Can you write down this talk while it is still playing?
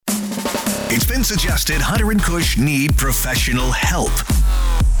It's been suggested Hunter and Kush need professional help.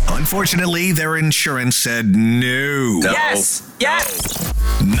 Unfortunately, their insurance said no. Yes.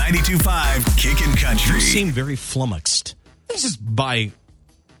 92.5 Kickin' Country. You seem very flummoxed. This is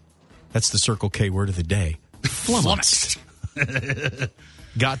that's the Circle K word of the day. Flummoxed.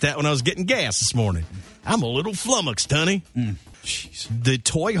 Got that when I was getting gas this morning. I'm a little flummoxed, honey. The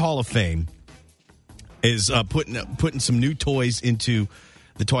Toy Hall of Fame is putting some new toys into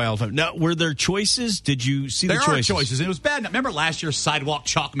the Toy Hall of Fame. Now, were there choices? Did you see the choices? There are choices. It was bad. Remember last year, Sidewalk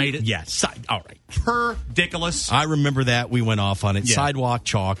Chalk made it? Yes. All right. Ridiculous. I remember that. We went off on it. Yeah. Sidewalk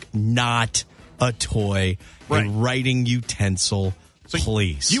Chalk, not a toy, Right. a writing utensil. So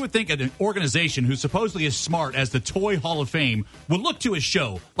Please. You would think an organization who's supposedly as smart as the Toy Hall of Fame would look to a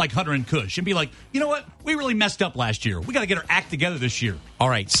show like Hunter and Kush and be like, you know what? We really messed up last year. We got to get our act together this year. All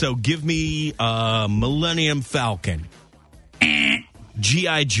right, so give me Millennium Falcon,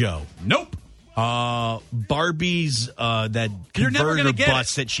 G.I. Joe, Nope. Barbie's that You're never converter gonna get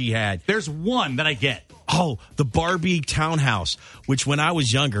bus that she had. There's one that I get. Oh, the Barbie Townhouse, which when I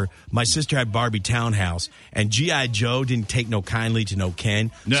was younger, my sister had Barbie Townhouse, and G.I. Joe didn't take no kindly to no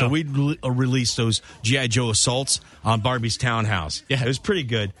Ken. No. So we'd release those G.I. Joe assaults on Barbie's Townhouse. Yeah. It was pretty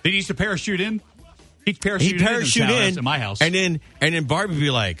good. Did he used to parachute in? He'd He parachute parachute in my house. and then Barbie would be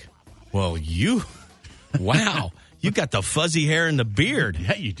like, well, wow. You got the fuzzy hair and the beard.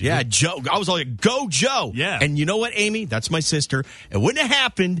 Yeah, you do. Yeah, Joe. I was like, go, Joe. Yeah. And you know what, Amy? That's my sister. It wouldn't have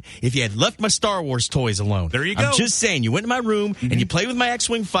happened if you had left my Star Wars toys alone. There you go. I'm just saying, you went in my room and you played with my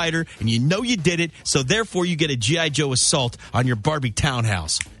X-Wing fighter, and you know you did it, so therefore you get a G.I. Joe assault on your Barbie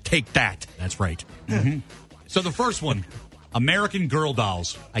Townhouse. Take that. That's right. So the first one, American Girl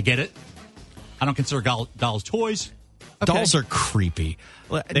dolls. I get it. I don't consider dolls toys. Okay. Dolls are creepy.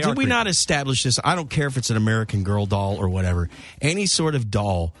 Did we creepy. not establish this? I don't care if it's an American Girl doll or whatever. Any sort of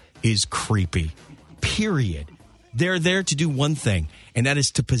doll is creepy. Period. They're there to do one thing, and that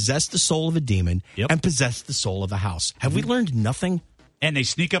is to possess the soul of a demon and possess the soul of a house. Have we learned nothing? And they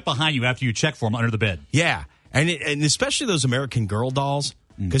sneak up behind you after you check for them under the bed. Yeah. And especially those American Girl dolls,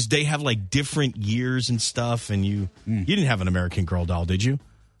 because they have like different years and stuff, and you didn't have an American Girl doll, did you?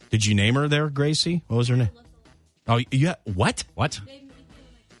 Did you name her there, Gracie? What was her name? Oh, yeah. What?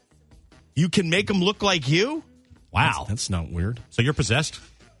 You can make them look like you? Wow. That's not weird. So you're possessed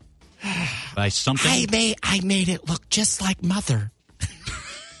by something? I made it look just like Mother.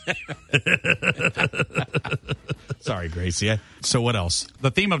 Sorry, Gracie. So what else?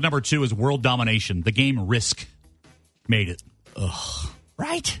 The theme of number 2 is world domination. The game Risk made it.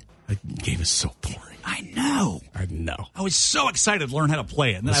 Right? That game is so boring. I know. I know. I was so excited to learn how to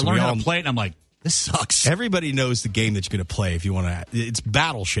play it. And then Listen, I learned we how all- to play it, and I'm like, this sucks. Everybody knows the game that you're going to play if you want to. It's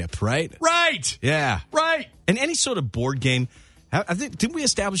Battleship, right? Right. Yeah. Right. And any sort of board game. I think, didn't we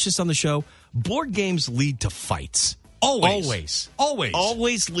establish this on the show? Board games lead to fights. Always.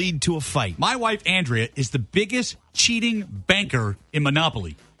 Always lead to a fight. My wife, Andrea, is the biggest cheating banker in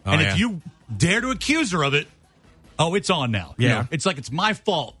Monopoly. Oh, and yeah. if you dare to accuse her of it, it's on now. You Yeah. know, it's like it's my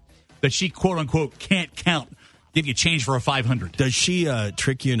fault that she, quote unquote, can't count. Give you change for a 500. Does she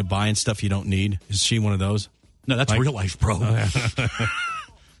trick you into buying stuff you don't need? Is she one of those? No, that's real life, bro.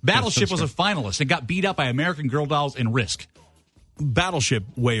 Battleship was a finalist and got beat up by American Girl dolls and Risk. Battleship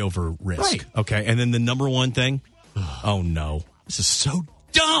way over Risk. Right. Okay, and then the number one thing? Oh, no. This is so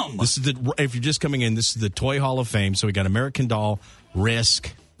dumb. This is if you're just coming in, this is the Toy Hall of Fame. So we got American Doll,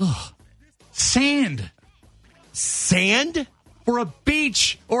 Risk. Sand Sand? for a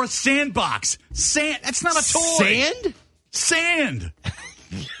beach or a sandbox. Sand. That's not a toy. Sand? Sand.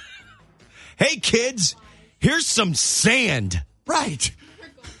 Hey, kids, here's some sand. Right.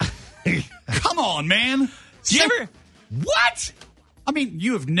 Come on, man. You ever? What? I mean,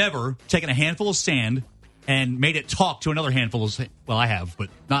 you have never taken a handful of sand and made it talk to another handful of sand. Well, I have, but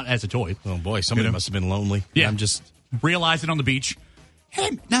not as a toy. Oh, boy, somebody must have been lonely. Yeah. I'm just... Realized it on the beach.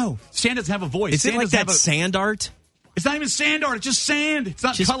 Hey, no. Sand doesn't have a voice. Is it Sand like doesn't that have sand art? It's not even sand art. It's just sand. It's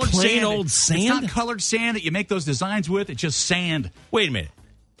not Just colored plain sand. old It's sand? not colored sand that you make those designs with. It's just sand. Wait a minute.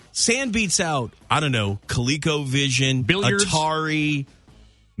 Sand beats out, I don't know, ColecoVision, Billiards. Atari,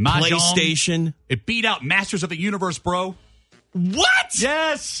 Mahjong. PlayStation. It beat out Masters of the Universe, bro. What?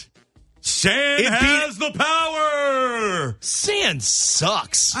 Yes. Sand It has the power. Sand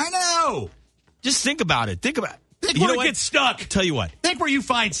sucks. I know. Just think about it. Think Think you where know it what? gets stuck. Tell you what. Think where you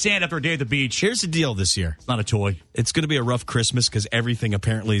find sand after a day at the beach. Here's the deal this year. It's not a toy. It's going to be a rough Christmas because everything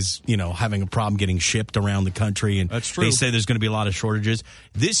apparently is, having a problem getting shipped around the country. And That's true. They say there's going to be a lot of shortages.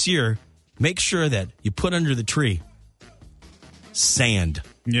 This year, make sure that you put under the tree sand.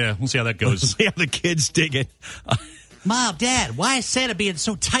 Yeah, we'll see how that goes. See how the kids dig it. Mom, Dad, why is Santa being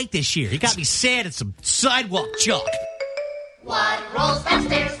so tight this year? He got me sand and some sidewalk chalk. What rolls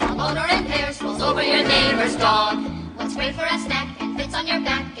downstairs, a motor in pairs, rolls over your neighbor's dog? What's great for a snack and fits on your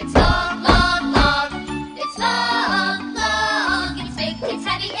back? It's long, long, long. It's long, long. It's big, it's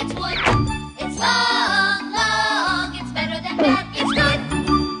heavy, it's wood. It's long, long. It's better than that, it's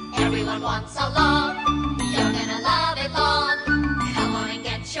good. Everyone wants a long. You're gonna love it long. Come on and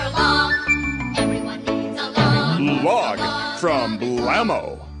get your long. Everyone needs a long. Log from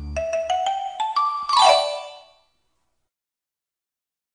Blammo.